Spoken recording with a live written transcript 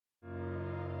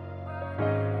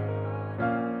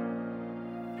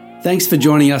Thanks for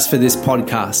joining us for this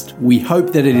podcast. We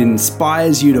hope that it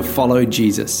inspires you to follow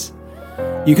Jesus.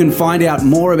 You can find out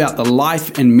more about the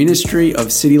life and ministry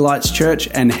of City Lights Church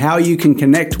and how you can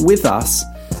connect with us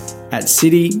at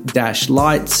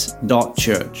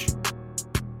city-lights.church.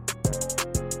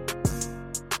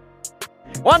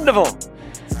 Wonderful.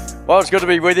 Well, it's good to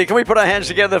be with you. Can we put our hands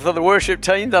together for the worship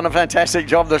team? Done a fantastic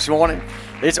job this morning.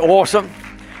 It's awesome.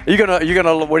 Are you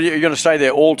gonna stay there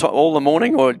all the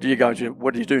morning, or do you go to?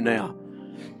 What do you do now?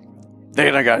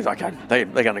 They're going to go. Okay, they're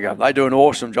going to go. They do an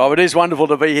awesome job. It is wonderful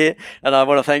to be here, and I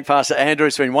want to thank Pastor Andrew.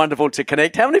 It's been wonderful to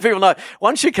connect. How many people know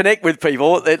once you connect with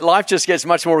people, that life just gets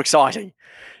much more exciting?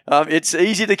 It's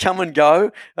easy to come and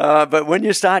go, but when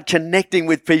you start connecting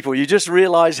with people, you just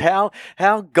realize how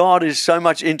God is so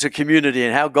much into community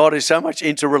and how God is so much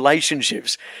into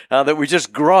relationships, that we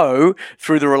just grow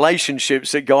through the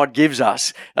relationships that God gives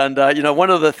us. And,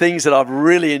 one of the things that I've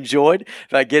really enjoyed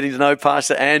about getting to know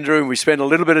Pastor Andrew, and we spent a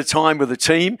little bit of time with the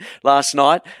team last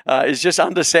night, is just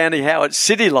understanding how at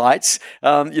City Lights,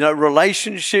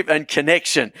 relationship and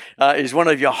connection is one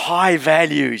of your high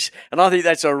values. And I think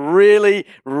that's a really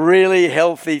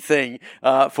healthy thing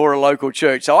for a local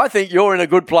church. So I think you're in a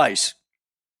good place.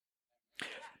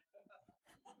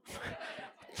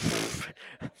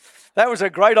 That was a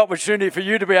great opportunity for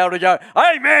you to be able to go,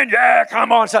 amen, yeah,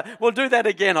 come on. So we'll do that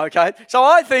again, okay? So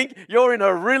I think you're in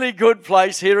a really good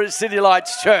place here at City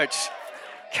Lights Church.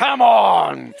 Come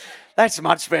on. That's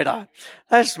much better.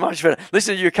 That's much better.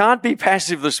 Listen, you can't be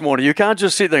passive this morning. You can't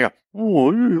just sit there and go,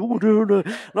 no.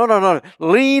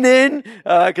 Lean in,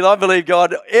 because I believe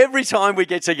God, every time we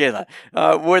get together,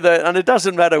 and it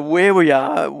doesn't matter where we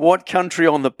are, what country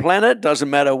on the planet, doesn't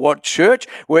matter what church,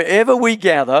 wherever we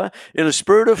gather in a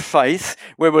spirit of faith,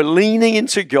 where we're leaning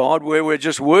into God, where we're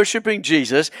just worshiping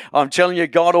Jesus, I'm telling you,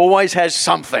 God always has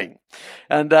something.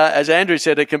 And as Andrew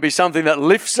said, it can be something that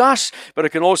lifts us, but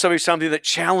it can also be something that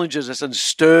challenges us and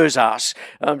stirs us.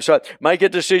 So make a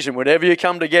decision whenever you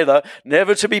come together,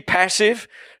 never to be passive,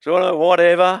 sort of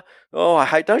whatever.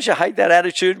 Don't you hate that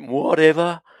attitude?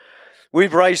 Whatever.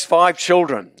 We've raised 5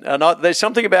 children, and there's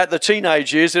something about the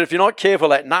teenage years that if you're not careful,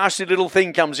 that nasty little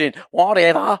thing comes in.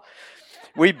 Whatever.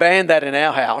 We ban that in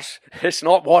our house. It's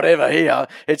not whatever here.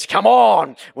 It's come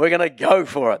on. We're going to go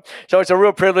for it. So it's a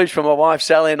real privilege for my wife,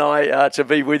 Sally, and I to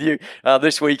be with you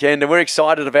this weekend. And we're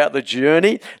excited about the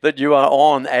journey that you are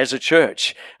on as a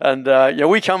church. And,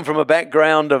 we come from a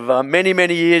background of many,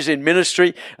 many years in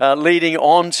ministry, leading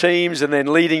on teams and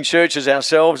then leading churches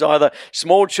ourselves, either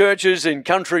small churches in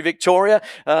country Victoria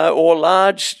or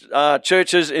large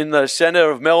churches in the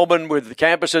centre of Melbourne with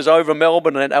campuses over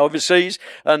Melbourne and overseas.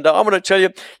 And I want to tell you,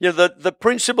 the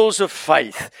principles of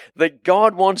faith that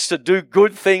God wants to do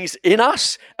good things in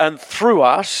us and through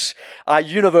us are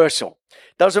universal.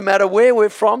 Doesn't matter where we're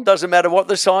from, doesn't matter what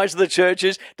the size of the church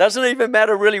is, doesn't even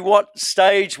matter really what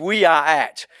stage we are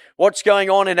at, what's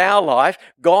going on in our life.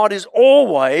 God is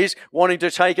always wanting to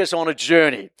take us on a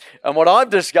journey. And what I've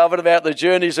discovered about the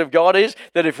journeys of God is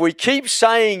that if we keep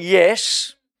saying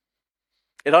yes,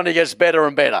 it only gets better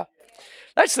and better.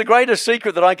 That's the greatest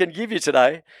secret that I can give you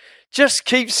today. Just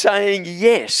keep saying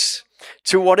yes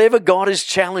to whatever God is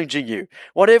challenging you.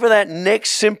 Whatever that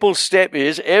next simple step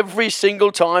is, every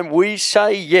single time we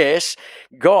say yes,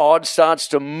 God starts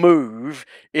to move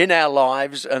in our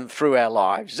lives and through our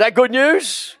lives. Is that good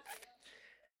news?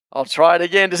 I'll try it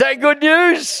again. Is that good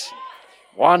news?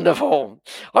 Wonderful.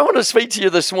 I want to speak to you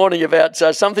this morning about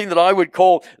something that I would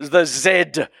call the Z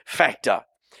factor.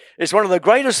 It's one of the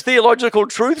greatest theological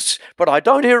truths, but I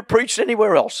don't hear it preached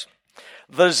anywhere else.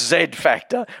 The Z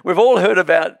factor. We've all heard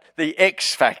about the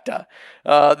X factor.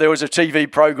 There was a TV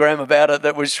program about it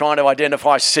that was trying to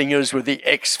identify singers with the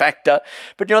X factor.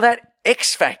 But that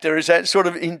X factor is that sort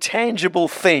of intangible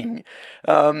thing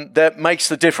that makes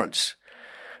the difference.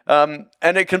 And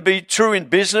it can be true in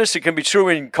business. It can be true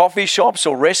in coffee shops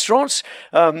or restaurants.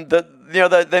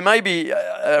 There may be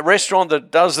a restaurant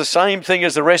that does the same thing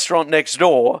as the restaurant next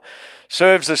door,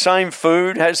 serves the same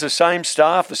food, has the same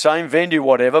staff, the same venue,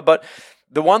 whatever, but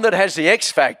the one that has the X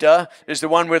factor is the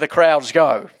one where the crowds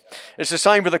go. It's the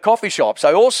same with the coffee shops.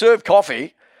 They all serve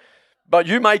coffee, but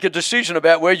you make a decision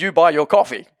about where you buy your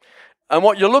coffee. And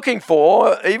what you're looking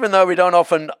for, even though we don't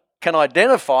often can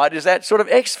identify it, is that sort of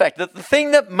X factor, the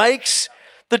thing that makes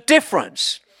the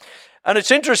difference. And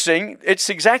it's interesting, it's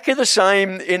exactly the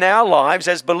same in our lives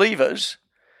as believers,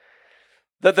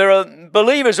 that there are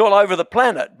believers all over the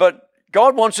planet, but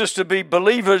God wants us to be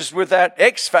believers with that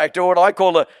X factor, what I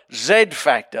call a Z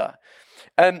factor.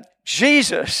 And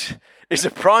Jesus is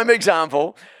a prime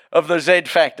example of the Z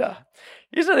factor.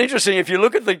 Isn't it interesting if you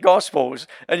look at the Gospels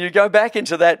and you go back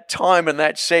into that time and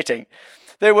that setting,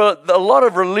 there were a lot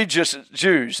of religious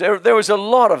Jews. There was a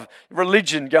lot of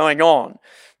religion going on.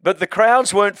 But the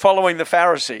crowds weren't following the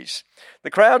Pharisees.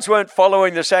 The crowds weren't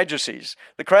following the Sadducees.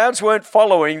 The crowds weren't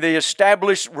following the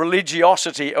established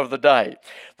religiosity of the day.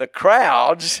 The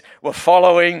crowds were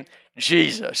following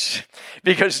Jesus,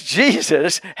 because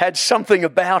Jesus had something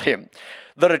about him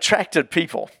that attracted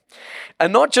people.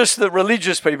 And not just the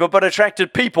religious people, but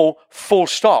attracted people full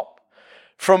stop.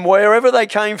 From wherever they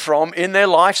came from in their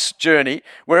life's journey,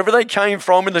 wherever they came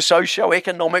from in the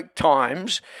socio-economic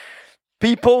times,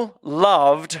 people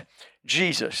loved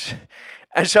Jesus.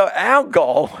 And so our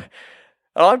goal,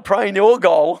 and I'm praying your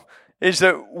goal, is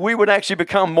that we would actually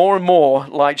become more and more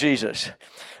like Jesus.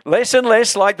 Less and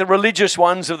less like the religious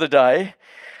ones of the day,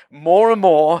 more and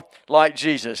more like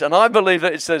Jesus. And I believe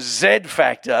that it's the Z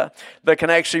factor that can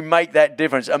actually make that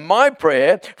difference. And my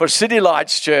prayer for City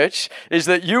Lights Church is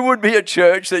that you would be a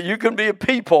church, that you can be a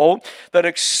people that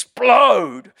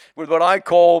explode with what I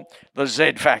call the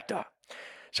Z factor.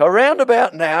 So around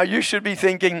about now, you should be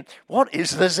thinking, what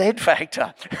is the Z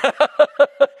factor?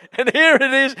 And here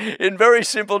it is in very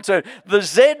simple terms. The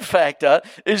Z factor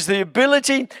is the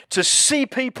ability to see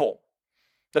people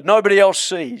that nobody else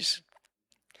sees,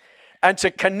 and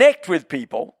to connect with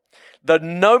people that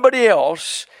nobody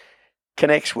else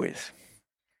connects with.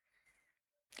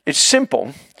 It's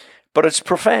simple, but it's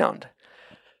profound.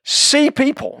 See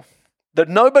people that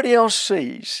nobody else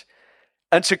sees,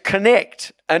 and to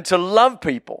connect and to love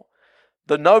people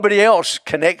that nobody else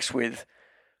connects with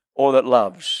or that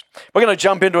loves. We're going to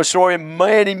jump into a story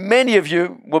many of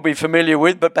you will be familiar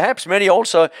with, but perhaps many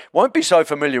also won't be so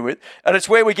familiar with. And it's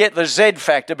where we get the Z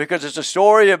factor, because it's a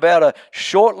story about a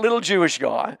short little Jewish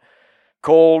guy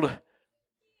called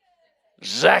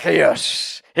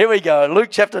Zacchaeus. Here we go. Luke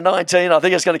chapter 19. I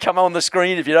think it's going to come on the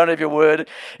screen if you don't have your word.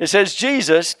 It says,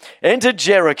 Jesus entered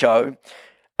Jericho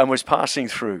and was passing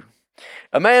through.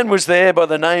 A man was there by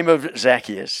the name of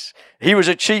Zacchaeus. He was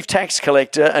a chief tax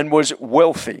collector and was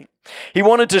wealthy. He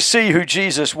wanted to see who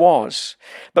Jesus was,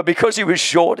 but because he was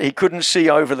short, he couldn't see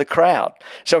over the crowd.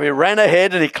 So he ran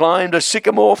ahead and he climbed a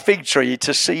sycamore fig tree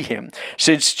to see him,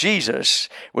 since Jesus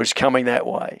was coming that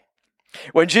way.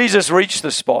 When Jesus reached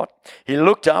the spot, he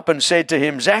looked up and said to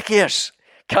him, Zacchaeus,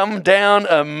 come down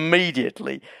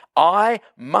immediately. I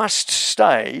must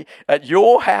stay at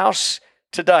your house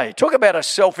today. Talk about a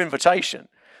self-invitation.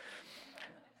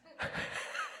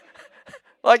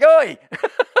 Like, oi,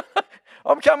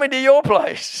 I'm coming to your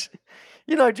place.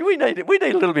 You know, we need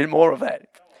a little bit more of that.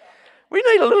 We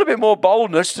need a little bit more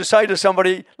boldness to say to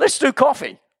somebody, let's do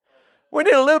coffee. We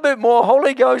need a little bit more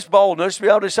Holy Ghost boldness to be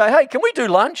able to say, hey, can we do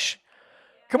lunch?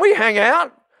 Can we hang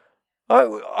out?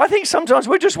 I think sometimes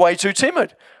we're just way too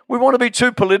timid. We want to be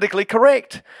too politically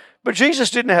correct. But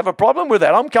Jesus didn't have a problem with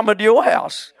that. I'm coming to your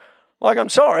house. Like, I'm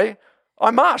sorry, I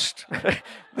must.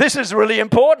 This is really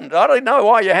important. I don't know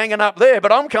why you're hanging up there,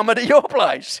 but I'm coming to your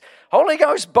place. Holy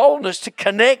Ghost boldness to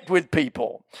connect with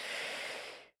people.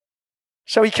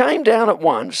 So he came down at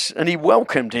once and he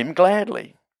welcomed him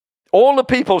gladly. All the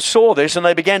people saw this and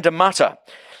they began to mutter,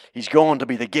 he's gone to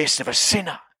be the guest of a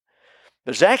sinner.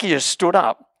 But Zacchaeus stood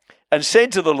up and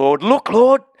said to the Lord, look,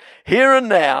 Lord, here and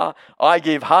now I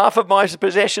give half of my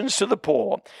possessions to the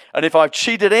poor, and if I've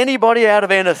cheated anybody out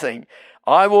of anything,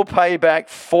 I will pay back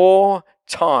 4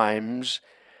 times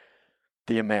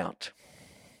the amount.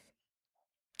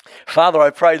 Father,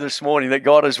 I pray this morning that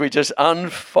God, as we just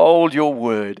unfold your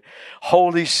word,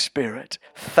 Holy Spirit,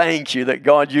 thank you that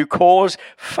God, you cause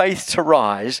faith to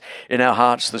rise in our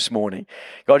hearts this morning.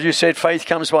 God, you said faith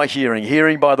comes by hearing,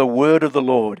 hearing by the word of the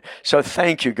Lord. So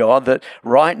thank you, God, that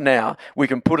right now we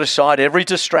can put aside every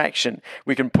distraction.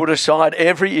 We can put aside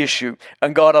every issue.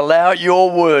 And God, allow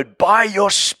your word by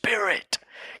your Spirit,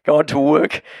 God, to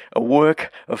work a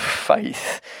work of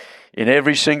faith in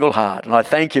every single heart. And I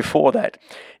thank you for that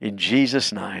in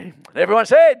Jesus' name. Everyone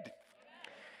said?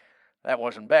 That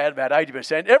wasn't bad, about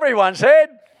 80%. Everyone said?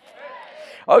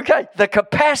 Okay, the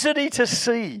capacity to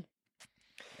see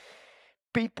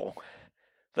people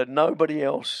that nobody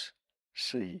else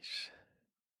sees.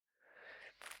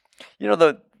 You know,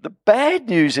 the bad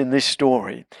news in this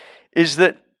story is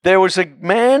that there was a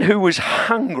man who was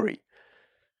hungry,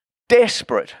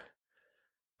 desperate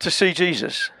to see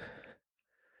Jesus.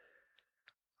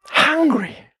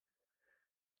 Hungry,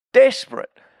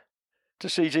 desperate to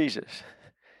see Jesus.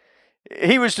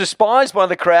 He was despised by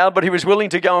the crowd, but he was willing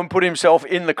to go and put himself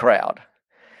in the crowd.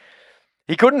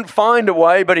 He couldn't find a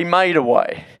way, but he made a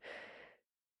way.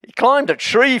 He climbed a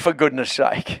tree, for goodness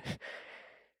sake.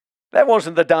 That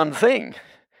wasn't the done thing.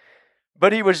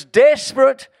 But he was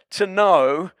desperate to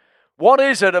know, what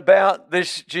is it about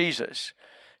this Jesus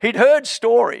He'd heard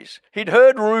stories. He'd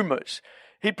heard rumors.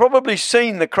 He'd probably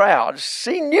seen the crowds.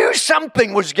 He knew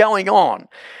something was going on,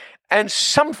 and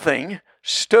something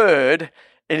stirred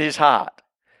in his heart.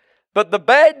 But the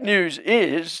bad news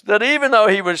is that even though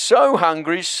he was so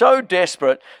hungry, so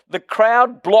desperate, the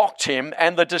crowd blocked him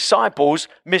and the disciples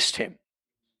missed him.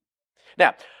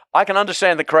 Now, I can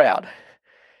understand the crowd.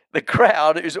 The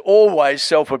crowd is always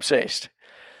self-obsessed.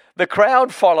 The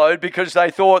crowd followed because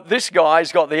they thought, this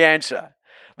guy's got the answer.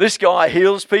 This guy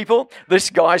heals people. This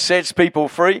guy sets people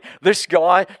free. This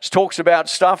guy talks about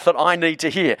stuff that I need to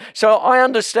hear. So I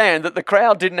understand that the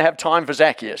crowd didn't have time for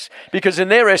Zacchaeus because in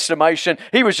their estimation,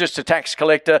 he was just a tax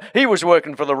collector. He was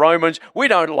working for the Romans. We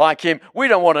don't like him. We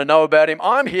don't want to know about him.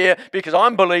 I'm here because I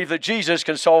believe that Jesus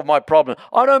can solve my problem.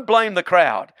 I don't blame the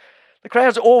crowd. The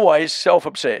crowd's always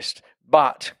self-obsessed,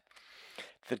 but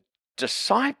the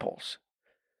disciples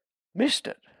missed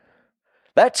it.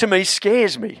 That to me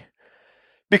scares me.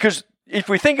 Because if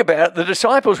we think about it, the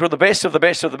disciples were the best of the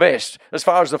best of the best as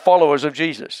far as the followers of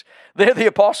Jesus. They're the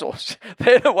apostles.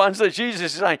 They're the ones that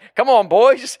Jesus is saying, come on,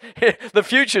 boys, the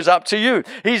future's up to you.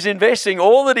 He's investing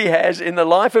all that he has in the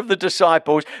life of the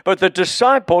disciples, but the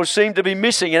disciples seem to be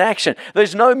missing in action.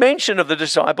 There's no mention of the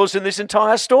disciples in this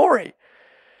entire story.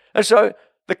 And so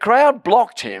the crowd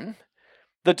blocked him.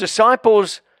 The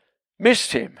disciples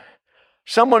missed him.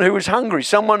 Someone who was hungry,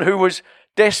 someone who was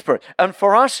desperate. And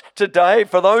for us today,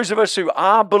 for those of us who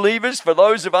are believers, for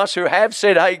those of us who have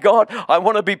said, hey, God, I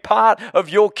want to be part of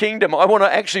your kingdom. I want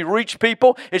to actually reach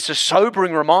people. It's a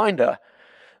sobering reminder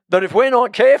that if we're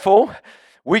not careful,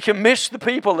 we can miss the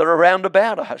people that are around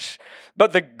about us.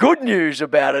 But the good news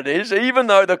about it is, even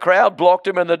though the crowd blocked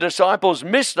him and the disciples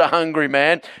missed the hungry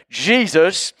man,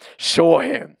 Jesus saw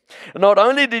him. Not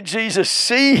only did Jesus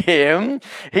see him,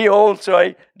 he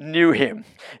also knew him.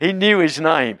 He knew his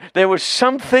name. There was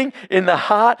something in the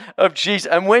heart of Jesus.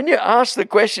 And when you ask the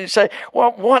question, you say,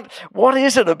 well, what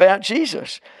is it about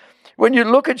Jesus? When you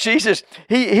look at Jesus,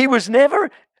 he was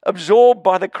never absorbed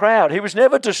by the crowd. He was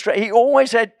never distracted. He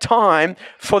always had time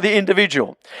for the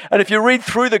individual. And if you read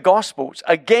through the Gospels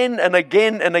again and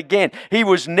again and again, he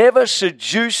was never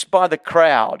seduced by the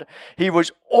crowd. He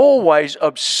was always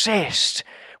obsessed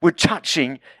with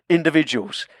touching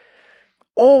individuals.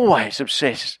 Always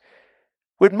obsessed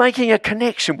with making a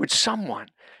connection with someone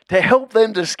to help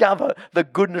them discover the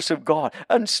goodness of God.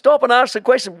 And stop and ask the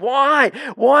question, why?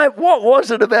 What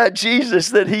was it about Jesus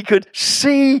that he could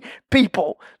see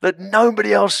people that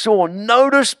nobody else saw,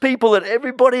 notice people that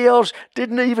everybody else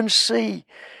didn't even see?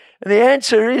 And the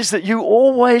answer is that you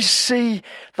always see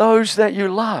those that you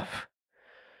love.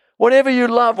 Whatever you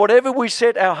love, whatever we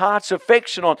set our heart's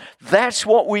affection on, that's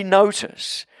what we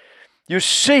notice. You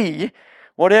see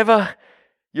whatever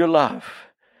you love.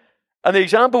 And the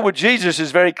example with Jesus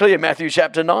is very clear. Matthew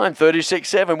chapter 9,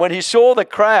 36-7. When he saw the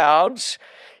crowds,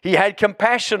 he had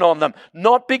compassion on them.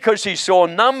 Not because he saw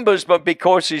numbers, but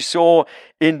because he saw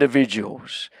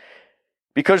individuals.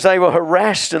 Because they were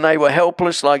harassed and they were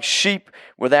helpless like sheep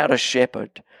without a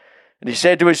shepherd. And he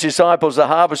said to his disciples, the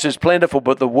harvest is plentiful,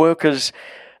 but the workers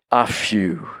are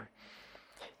few.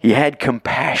 He had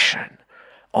compassion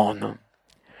on them.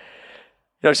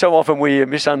 You know, so often we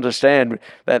misunderstand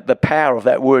that the power of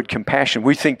that word compassion.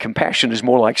 We think compassion is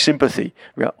more like sympathy.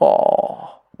 We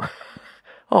go,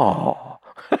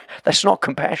 that's not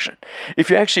compassion. If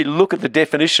you actually look at the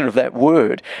definition of that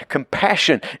word,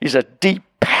 compassion is a deep,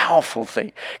 powerful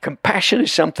thing. Compassion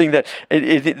is something that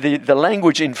the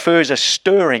language infers a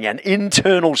stirring, an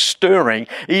internal stirring,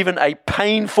 even a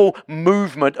painful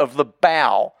movement of the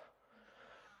bowel.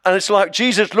 And it's like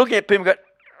Jesus looking at people and going,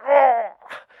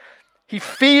 he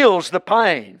feels the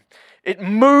pain. It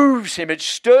moves him. It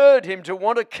stirred him to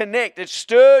want to connect. It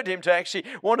stirred him to actually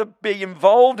want to be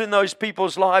involved in those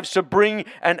people's lives to bring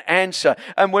an answer.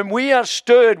 And when we are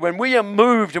stirred, when we are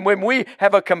moved, and when we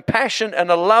have a compassion and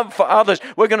a love for others,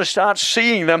 we're going to start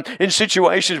seeing them in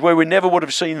situations where we never would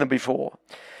have seen them before.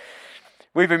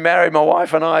 We've been married, my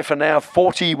wife and I, for now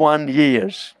 41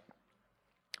 years.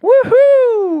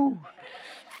 Woohoo!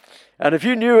 And if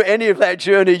you knew any of that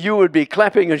journey, you would be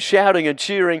clapping and shouting and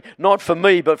cheering, not for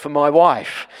me, but for my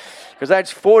wife. Because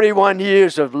that's 41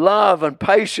 years of love and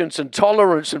patience and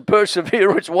tolerance and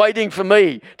perseverance waiting for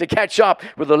me to catch up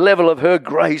with the level of her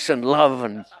grace and love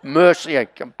and mercy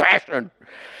and compassion.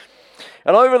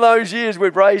 And over those years,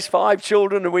 we've raised 5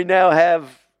 children and we now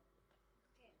have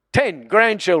 10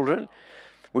 grandchildren.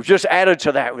 We've just added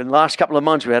to that. In the last couple of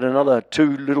months, we had another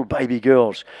 2 little baby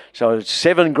girls. So it's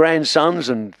 7 grandsons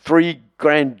and 3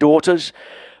 granddaughters.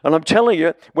 And I'm telling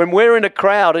you, when we're in a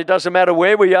crowd, it doesn't matter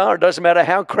where we are, it doesn't matter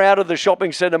how crowded the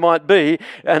shopping centre might be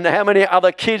and how many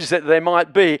other kids that there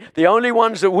might be, the only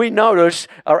ones that we notice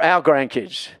are our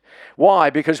grandkids. Why?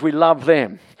 Because we love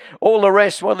them. All the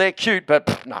rest, well, they're cute,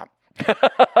 but no.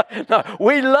 No,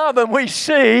 we love and we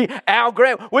see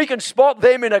we can spot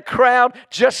them in a crowd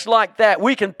just like that.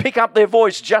 We can pick up their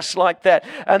voice just like that.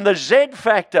 And the Z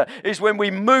factor is when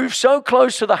we move so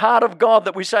close to the heart of God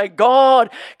that we say, God,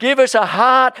 give us a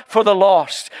heart for the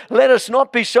lost. Let us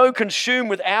not be so consumed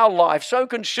with our life, so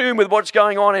consumed with what's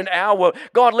going on in our world.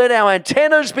 God, let our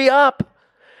antennas be up,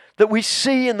 that we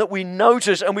see and that we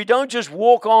notice, and we don't just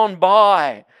walk on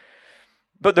by,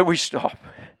 but that we stop.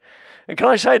 And can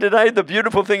I say today, the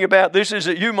beautiful thing about this is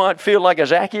that you might feel like a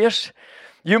Zacchaeus.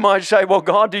 You might say, well,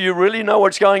 God, do you really know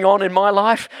what's going on in my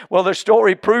life? Well, the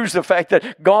story proves the fact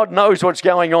that God knows what's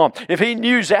going on. If he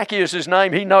knew Zacchaeus'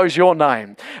 name, he knows your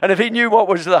name. And if he knew what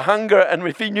was the hunger and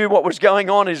if he knew what was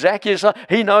going on in Zacchaeus' life,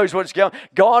 he knows what's going on.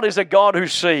 God is a God who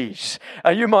sees.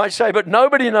 And you might say, but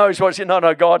nobody knows what's in.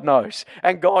 No, God knows.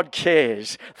 And God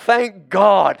cares. Thank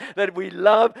God that we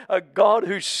love a God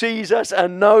who sees us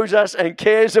and knows us and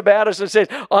cares about us and says,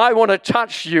 I want to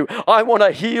touch you. I want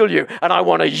to heal you. And I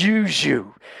want to use you.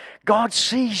 God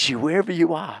sees you wherever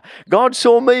you are. God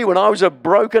saw me when I was a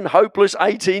broken, hopeless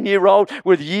 18-year-old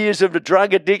with years of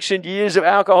drug addiction, years of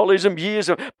alcoholism, years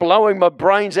of blowing my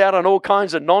brains out on all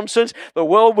kinds of nonsense. The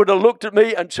world would have looked at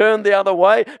me and turned the other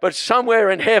way, but somewhere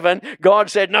in heaven,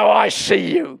 God said, no, I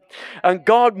see you. And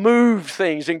God moved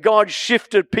things, and God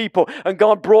shifted people, and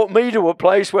God brought me to a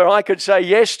place where I could say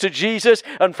yes to Jesus,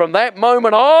 and from that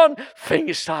moment on,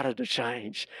 things started to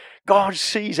change. God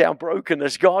sees our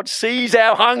brokenness. God sees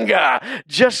our hunger,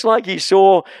 just like he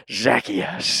saw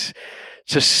Zacchaeus.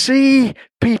 To see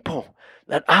people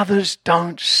that others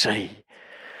don't see.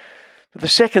 But the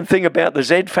second thing about the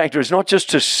Z factor is not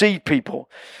just to see people,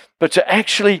 but to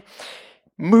actually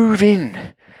move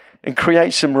in and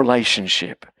create some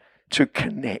relationship, to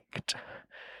connect.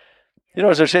 You know,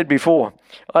 as I said before,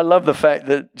 I love the fact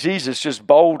that Jesus just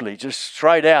boldly, just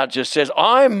straight out, just says,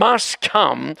 I must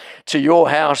come to your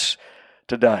house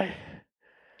today.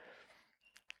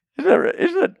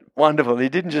 Isn't it wonderful? He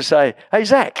didn't just say, hey,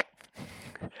 Zach,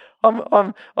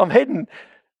 I'm heading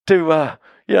to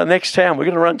next town. We're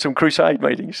going to run some crusade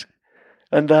meetings.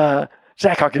 And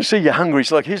Zach, I can see you're hungry.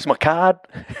 So here's my card.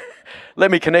 Let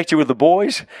me connect you with the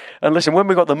boys. And listen, when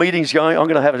we've got the meetings going, I'm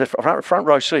going to have a front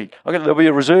row seat. There'll be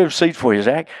a reserved seat for you,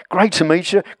 Zach. Great to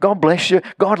meet you. God bless you.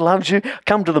 God loves you.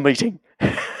 Come to the meeting.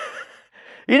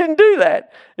 He didn't do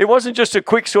that. It wasn't just a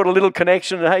quick sort of little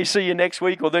connection, hey, see you next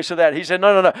week or this or that. He said,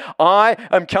 no. I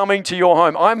am coming to your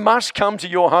home. I must come to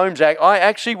your home, Zach. I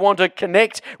actually want to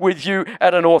connect with you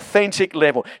at an authentic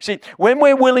level. See, when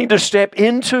we're willing to step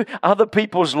into other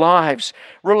people's lives,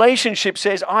 relationship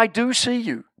says, I do see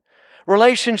you.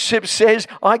 Relationship says,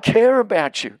 I care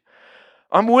about you.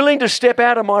 I'm willing to step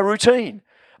out of my routine.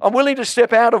 I'm willing to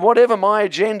step out of whatever my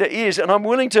agenda is, and I'm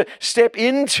willing to step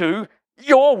into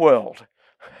your world.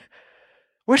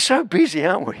 We're so busy,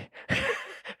 aren't we?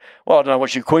 Well, I don't know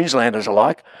what you Queenslanders are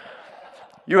like.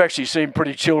 You actually seem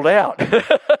pretty chilled out.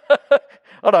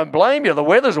 I don't blame you. The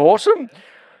weather's awesome.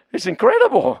 It's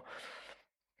incredible.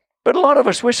 But a lot of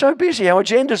us, we're so busy. Our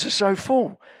agendas are so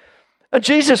full. And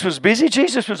Jesus was busy.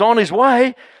 Jesus was on his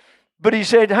way. But he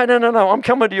said, hey, no, I'm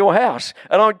coming to your house.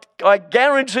 And I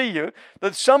guarantee you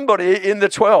that somebody in the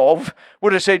 12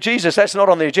 would have said, Jesus, that's not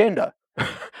on the agenda.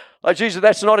 Like, Jesus,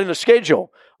 that's not in the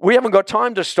schedule. We haven't got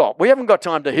time to stop. We haven't got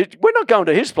time to we're not going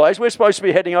to his place. We're supposed to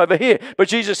be heading over here. But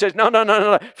Jesus says,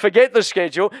 no. Forget the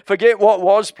schedule. Forget what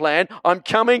was planned. I'm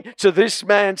coming to this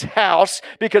man's house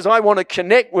because I want to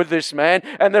connect with this man.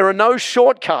 And there are no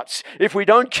shortcuts. If we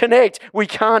don't connect, we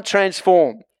can't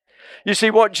transform. You see,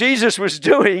 what Jesus was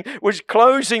doing was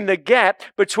closing the gap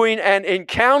between an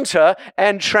encounter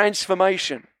and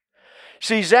transformation.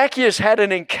 See, Zacchaeus had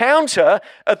an encounter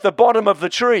at the bottom of the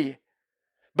tree,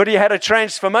 but he had a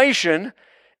transformation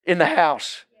in the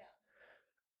house.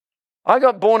 I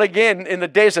got born again in the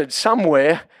desert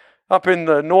somewhere up in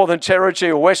the Northern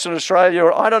Territory or Western Australia,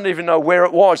 or I don't even know where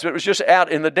it was, but it was just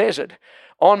out in the desert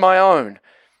on my own.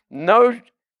 No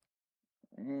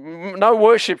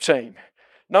worship team,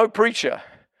 no preacher,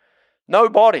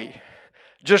 nobody,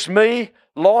 just me,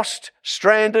 lost,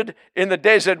 stranded in the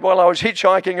desert while I was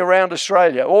hitchhiking around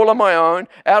Australia, all on my own,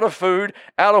 out of food,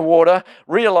 out of water,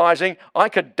 realizing I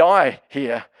could die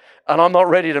here and I'm not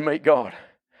ready to meet God.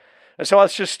 And so I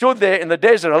just stood there in the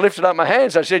desert. I lifted up my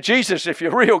hands. I said, Jesus, if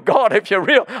you're real, God, if you're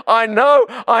real, I know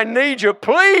I need you.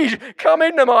 Please come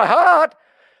into my heart.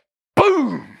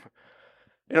 Boom!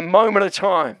 In a moment of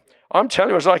time, I'm telling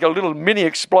you, it was like a little mini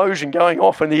explosion going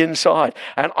off in the inside.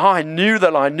 And I knew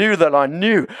that I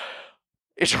knew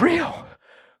it's real.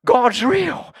 God's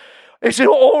real. It's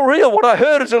all real. What I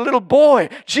heard as a little boy,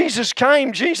 Jesus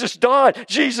came, Jesus died,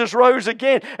 Jesus rose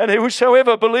again, and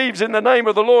whosoever believes in the name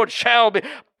of the Lord shall be.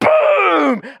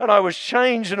 Boom! And I was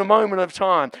changed in a moment of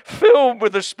time, filled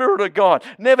with the Spirit of God.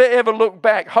 Never ever look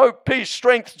back. Hope, peace,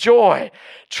 strength, joy.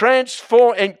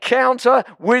 Transform, encounter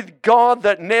with God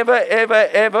that never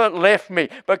ever left me.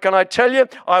 But can I tell you,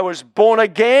 I was born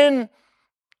again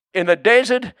in the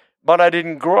desert, but I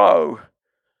didn't grow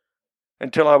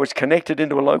until I was connected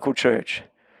into a local church.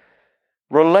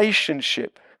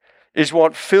 Relationship is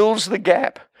what fills the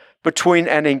gap between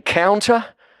an encounter,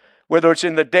 whether it's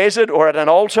in the desert or at an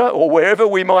altar or wherever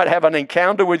we might have an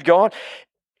encounter with God,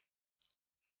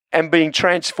 and being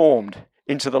transformed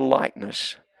into the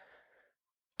likeness.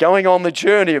 Going on the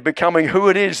journey of becoming who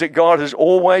it is that God has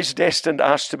always destined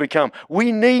us to become.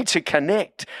 We need to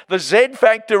connect. The Z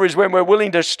factor is when we're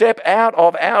willing to step out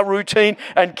of our routine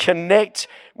and connect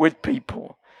with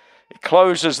people. It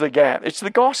closes the gap. It's the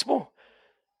gospel.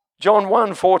 John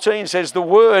 1:14 says, the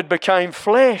Word became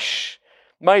flesh,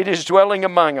 made his dwelling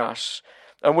among us,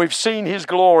 and we've seen his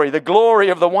glory, the glory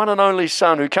of the one and only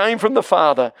Son who came from the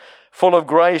Father, full of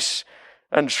grace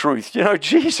and truth. You know,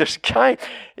 Jesus came.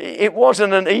 It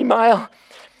wasn't an email.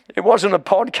 It wasn't a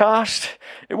podcast.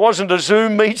 It wasn't a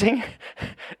Zoom meeting.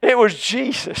 It was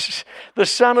Jesus, the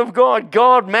Son of God.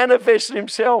 God manifested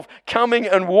himself, coming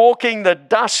and walking the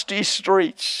dusty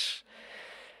streets,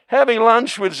 having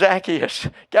lunch with Zacchaeus,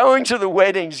 going to the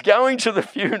weddings, going to the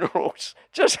funerals,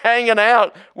 just hanging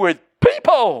out with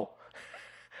people,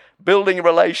 building a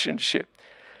relationship,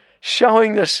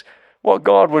 showing us what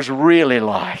God was really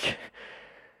like.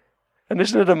 And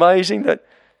isn't it amazing that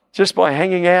just by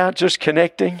hanging out, just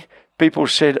connecting, people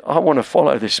said, I want to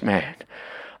follow this man.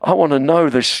 I want to know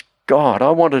this God.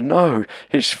 I want to know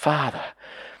his Father.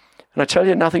 And I tell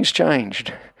you, nothing's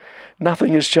changed.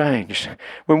 Nothing has changed.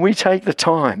 When we take the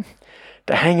time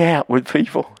to hang out with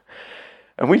people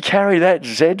and we carry that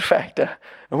Z factor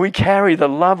and we carry the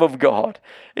love of God,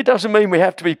 it doesn't mean we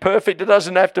have to be perfect. It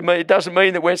doesn't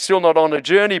mean that we're still not on a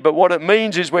journey, but what it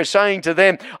means is we're saying to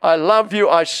them, I love you,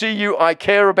 I see you, I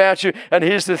care about you. And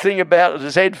here's the thing about the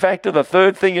Z factor. The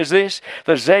third thing is this.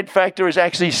 The Z factor is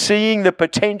actually seeing the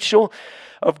potential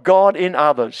of God in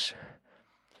others.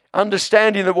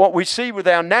 Understanding that what we see with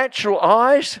our natural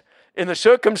eyes in the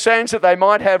circumstance that they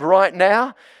might have right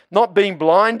now, not being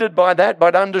blinded by that,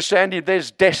 but understanding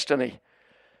there's destiny.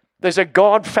 There's a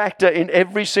God factor in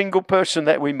every single person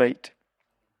that we meet.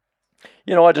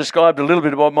 You know, I described a little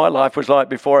bit of what my life was like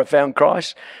before I found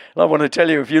Christ. And I want to tell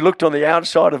you, if you looked on the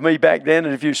outside of me back then,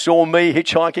 and if you saw me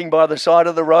hitchhiking by the side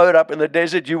of the road up in the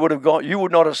desert, you would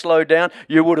not have slowed down.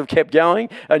 You would have kept going,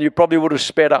 and you probably would have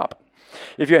sped up.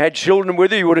 If you had children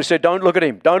with you, you would have said, don't look at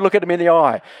him. Don't look at him in the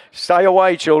eye. Stay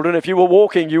away, children. If you were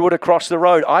walking, you would have crossed the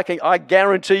road. I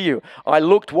guarantee you, I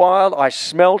looked wild. I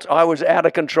smelt. I was out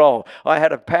of control. I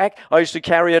had a pack. I used to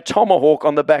carry a tomahawk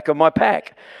on the back of my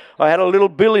pack. I had a little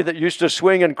billy that used to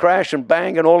swing and crash and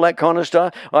bang and all that kind of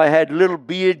stuff. I had little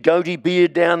beard, goatee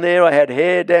beard down there. I had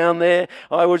hair down there.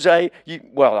 I was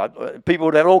people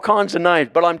would have all kinds of names.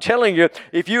 But I'm telling you,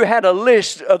 if you had a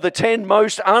list of the 10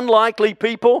 most unlikely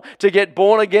people to get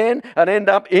born again and end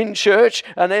up in church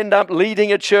and end up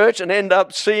leading a church and end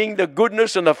up seeing the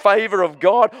goodness and the favor of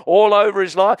God all over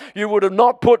his life, you would have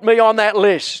not put me on that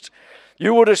list.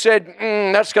 You would have said,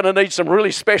 that's going to need some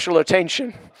really special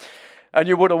attention. And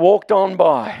you would have walked on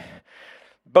by.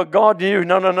 But God knew,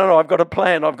 no, I've got a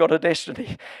plan, I've got a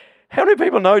destiny. How many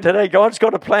people know today God's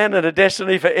got a plan and a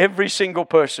destiny for every single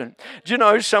person? Do you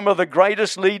know some of the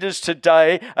greatest leaders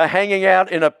today are hanging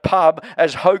out in a pub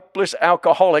as hopeless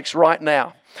alcoholics right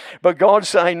now? But God's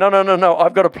saying, no,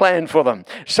 I've got a plan for them.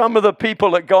 Some of the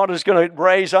people that God is going to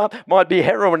raise up might be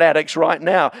heroin addicts right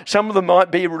now. Some of them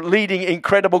might be leading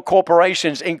incredible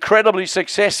corporations, incredibly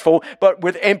successful, but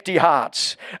with empty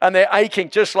hearts. And they're aching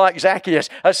just like Zacchaeus,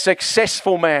 a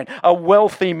successful man, a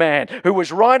wealthy man who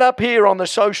was right up here on the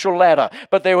social ladder.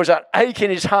 But there was an ache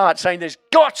in his heart saying, there's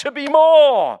got to be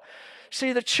more.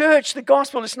 See, the church, the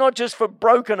gospel, it's not just for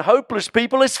broken, hopeless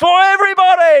people. It's for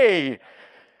everybody.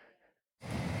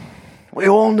 We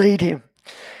all need him.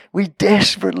 We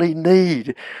desperately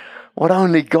need what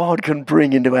only God can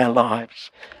bring into our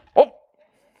lives. Oh,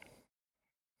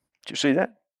 did you see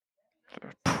that?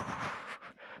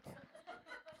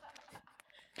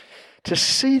 To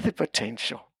see the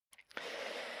potential.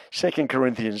 2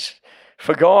 Corinthians,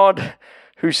 for God,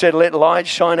 who said, "Let light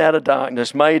shine out of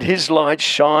darkness," made his light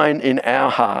shine in our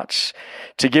hearts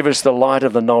to give us the light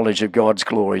of the knowledge of God's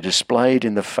glory displayed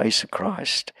in the face of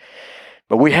Christ.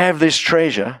 But we have this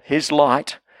treasure, his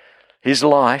light, his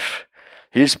life,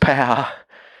 his power,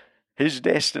 his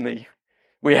destiny.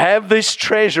 We have this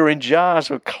treasure in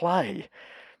jars of clay.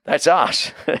 That's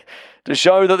us. To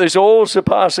show that this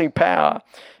all-surpassing power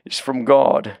is from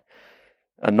God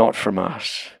and not from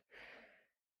us.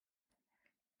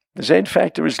 The Zen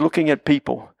factor is looking at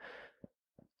people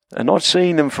and not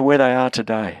seeing them for where they are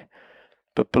today,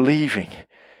 but believing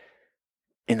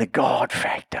in the God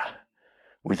factor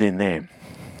within them.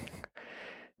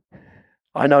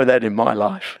 I know that in my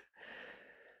life.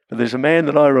 But there's a man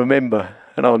that I remember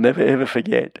and I'll never ever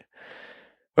forget.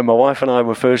 When my wife and I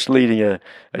were first leading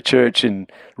a church in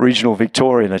regional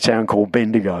Victoria in a town called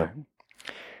Bendigo.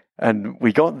 And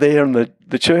we got there and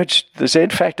the church, the Zen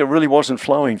factor really wasn't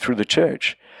flowing through the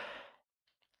church.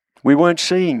 We weren't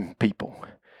seeing people.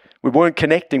 We weren't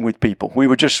connecting with people. We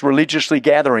were just religiously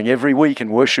gathering every week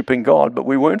and worshiping God, but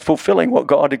we weren't fulfilling what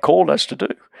God had called us to do.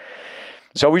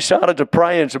 So we started to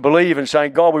pray and to believe and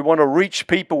saying, God, we want to reach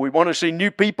people. We want to see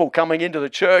new people coming into the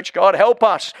church. God, help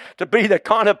us to be the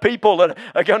kind of people that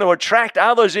are going to attract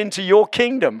others into your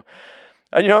kingdom.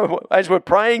 And, you know, as we're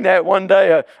praying that, one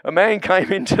day a man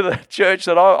came into the church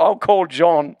that I'll call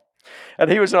John. And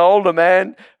he was an older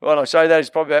man. When I say that, he's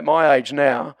probably about my age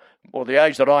now, or the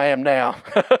age that I am now.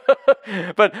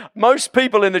 But most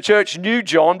people in the church knew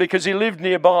John because he lived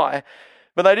nearby.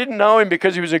 But they didn't know him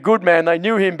because he was a good man. They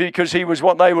knew him because he was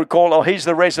what they would call, he's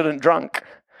the resident drunk.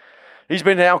 He's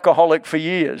been an alcoholic for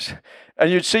years.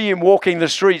 And you'd see him walking the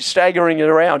streets, staggering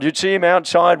around. You'd see him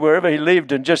outside wherever he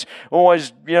lived and just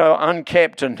always,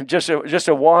 unkept and just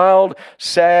a wild,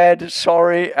 sad,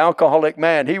 sorry, alcoholic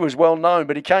man. He was well known,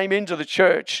 but he came into the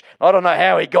church. I don't know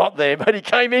how he got there, but he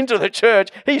came into the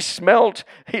church. He smelt.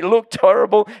 He looked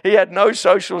horrible. He had no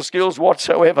social skills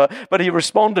whatsoever, but he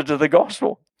responded to the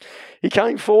gospel. He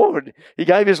came forward. He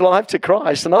gave his life to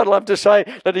Christ. And I'd love to say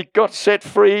that he got set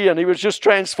free and he was just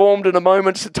transformed in a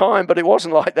moment's time, but it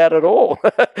wasn't like that at all.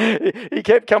 He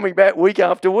kept coming back week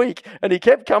after week, and he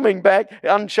kept coming back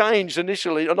unchanged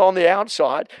initially and on the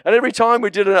outside. And every time we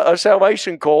did a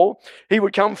salvation call, he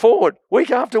would come forward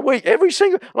week after week,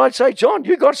 and I'd say, John,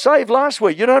 you got saved last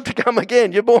week. You don't have to come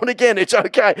again. You're born again. It's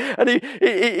okay. And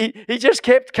he just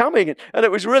kept coming. And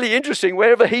it was really interesting.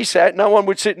 Wherever he sat, no one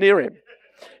would sit near him.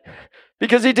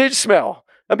 Because he did smell,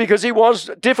 and because he was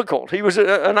difficult. He was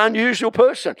an unusual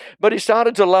person, but he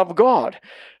started to love God.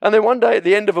 And then one day at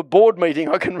the end of a board meeting,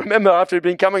 I can remember after he'd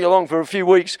been coming along for a few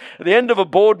weeks, at the end of a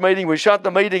board meeting, we shut the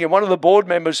meeting, and one of the board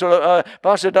members said,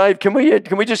 Pastor Dave, can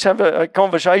we just have a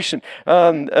conversation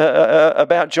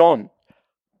about John?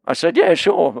 I said, yeah,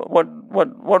 sure.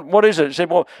 What is it? He said,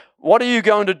 well, what are you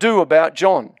going to do about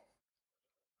John?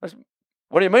 I said,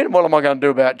 what do you mean, what am I going to do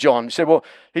about John? He said, well,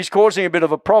 he's causing a bit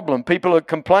of a problem. People are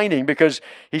complaining because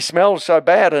he smells so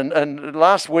bad. And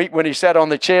last week when he sat on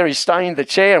the chair, he stained the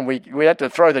chair and we had to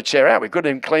throw the chair out. We couldn't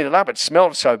even clean it up. It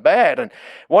smelled so bad. And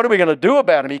what are we going to do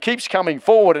about him? He keeps coming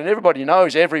forward, and everybody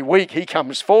knows every week he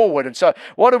comes forward. And so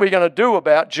what are we going to do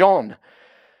about John?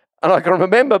 And I can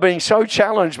remember being so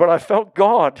challenged, but I felt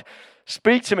God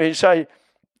speak to me and say,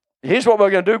 here's what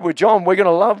we're going to do with John. We're going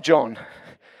to love John.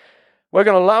 We're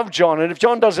going to love John, and if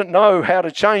John doesn't know how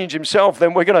to change himself,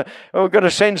 then we're going to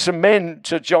send some men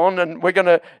to John, and we're going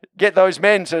to get those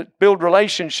men to build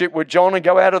relationship with John and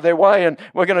go out of their way, and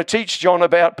we're going to teach John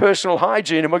about personal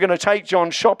hygiene, and we're going to take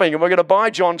John shopping, and we're going to buy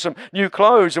John some new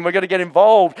clothes, and we're going to get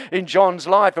involved in John's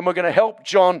life, and we're going to help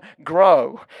John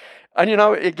grow. And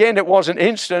again, it wasn't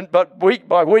instant, but week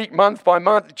by week, month by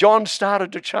month, John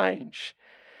started to change.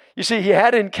 You see, he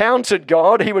had encountered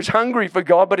God, he was hungry for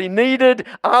God, but he needed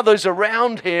others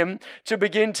around him to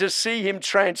begin to see him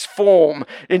transform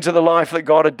into the life that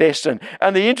God had destined.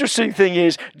 And the interesting thing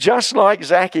is, just like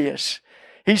Zacchaeus,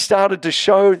 he started to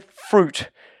show fruit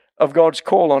of God's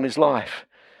call on his life.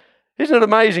 Isn't it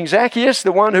amazing? Zacchaeus,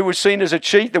 the one who was seen as a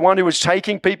cheat, the one who was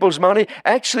taking people's money,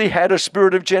 actually had a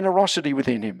spirit of generosity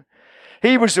within him.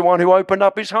 He was the one who opened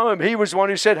up his home. He was the one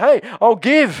who said, hey, I'll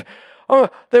give. Oh,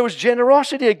 there was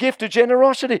generosity, a gift of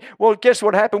generosity. Well, guess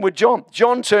what happened with John?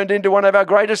 John turned into one of our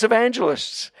greatest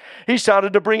evangelists. He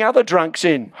started to bring other drunks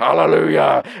in.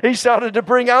 Hallelujah. He started to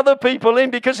bring other people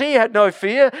in because he had no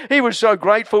fear. He was so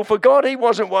grateful for God. He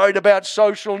wasn't worried about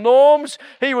social norms.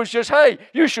 He was just, hey,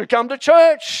 you should come to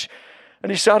church.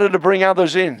 And he started to bring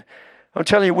others in. I'm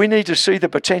telling you, we need to see the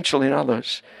potential in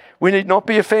others. We need not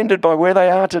be offended by where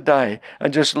they are today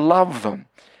and just love them.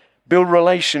 Build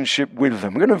relationship with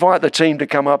them. I'm going to invite the team to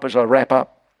come up as I wrap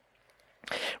up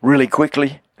really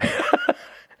quickly.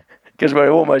 because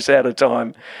we're almost out of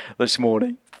time this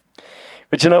morning.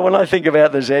 But when I think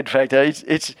about the Z Factor,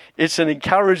 it's an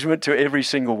encouragement to every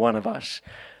single one of us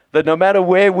that no matter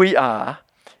where we are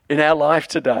in our life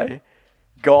today,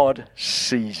 God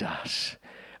sees us.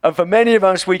 And for many of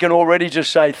us, we can already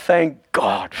just say, thank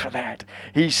God for that.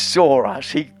 He saw us.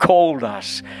 He called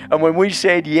us. And when we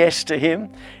said yes to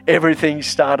Him, everything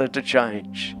started to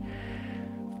change.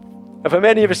 And for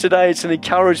many of us today, it's an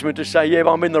encouragement to say, yeah,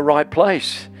 I'm in the right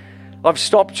place. I've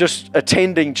stopped just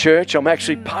attending church. I'm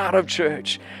actually part of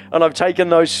church. And I've taken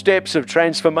those steps of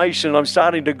transformation. I'm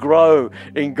starting to grow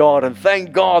in God. And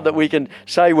thank God that we can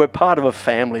say we're part of a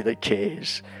family that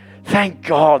cares. Thank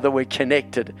God that we're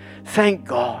connected. Thank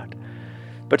God.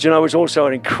 But it's also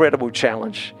an incredible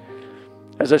challenge.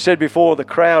 As I said before, the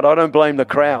crowd, I don't blame the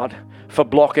crowd for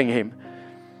blocking Him.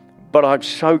 But I'm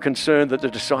so concerned that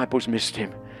the disciples missed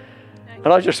Him.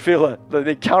 And I just feel the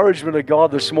encouragement of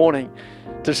God this morning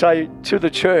to say to the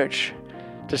church,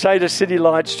 to say to City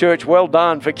Lights Church, well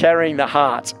done for carrying the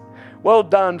heart. Well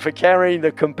done for carrying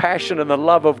the compassion and the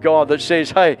love of God that says,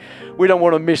 hey, we don't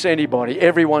want to miss anybody.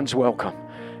 Everyone's welcome.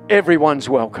 Everyone's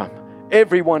welcome.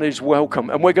 Everyone is welcome.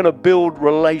 And we're going to build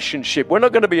relationship. We're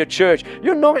not going to be a church.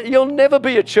 You'll never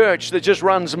be a church that just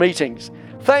runs meetings.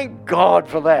 Thank God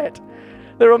for that.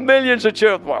 There are millions of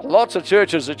churches, lots of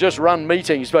churches that just run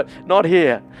meetings, but not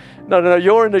here. No,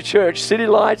 you're in the church. City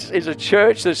Lights is a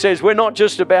church that says we're not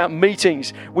just about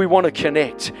meetings. We want to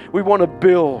connect. We want to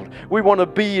build. We want to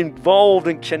be involved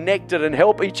and connected and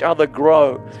help each other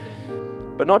grow.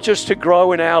 But not just to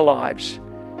grow in our lives,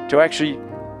 to actually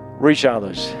reach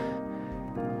others,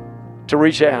 to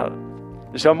reach out.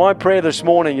 So my prayer this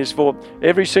morning is for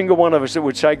every single one of us that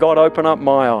would say, God, open up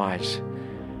my eyes.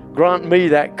 Grant me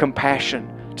that compassion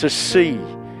to see,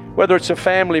 whether it's a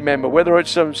family member, whether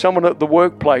it's someone at the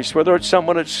workplace, whether it's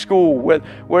someone at school,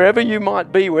 wherever you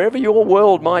might be, wherever your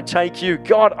world might take you.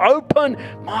 God, open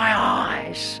my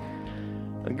eyes.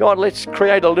 And God, let's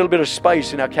create a little bit of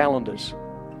space in our calendars.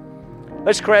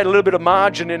 Let's create a little bit of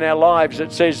margin in our lives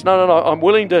that says, no, I'm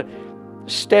willing to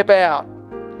step out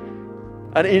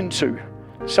and into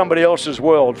somebody else's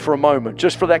world for a moment,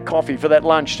 just for that coffee, for that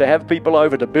lunch, to have people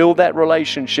over, to build that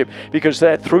relationship, because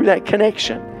through that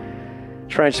connection,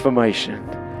 transformation.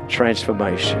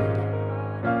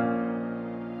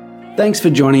 Thanks for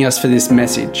joining us for this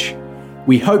message.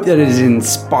 We hope that it has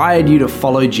inspired you to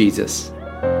follow Jesus.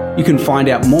 You can find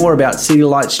out more about City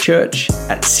Lights Church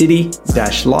at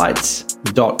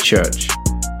city-lights.church.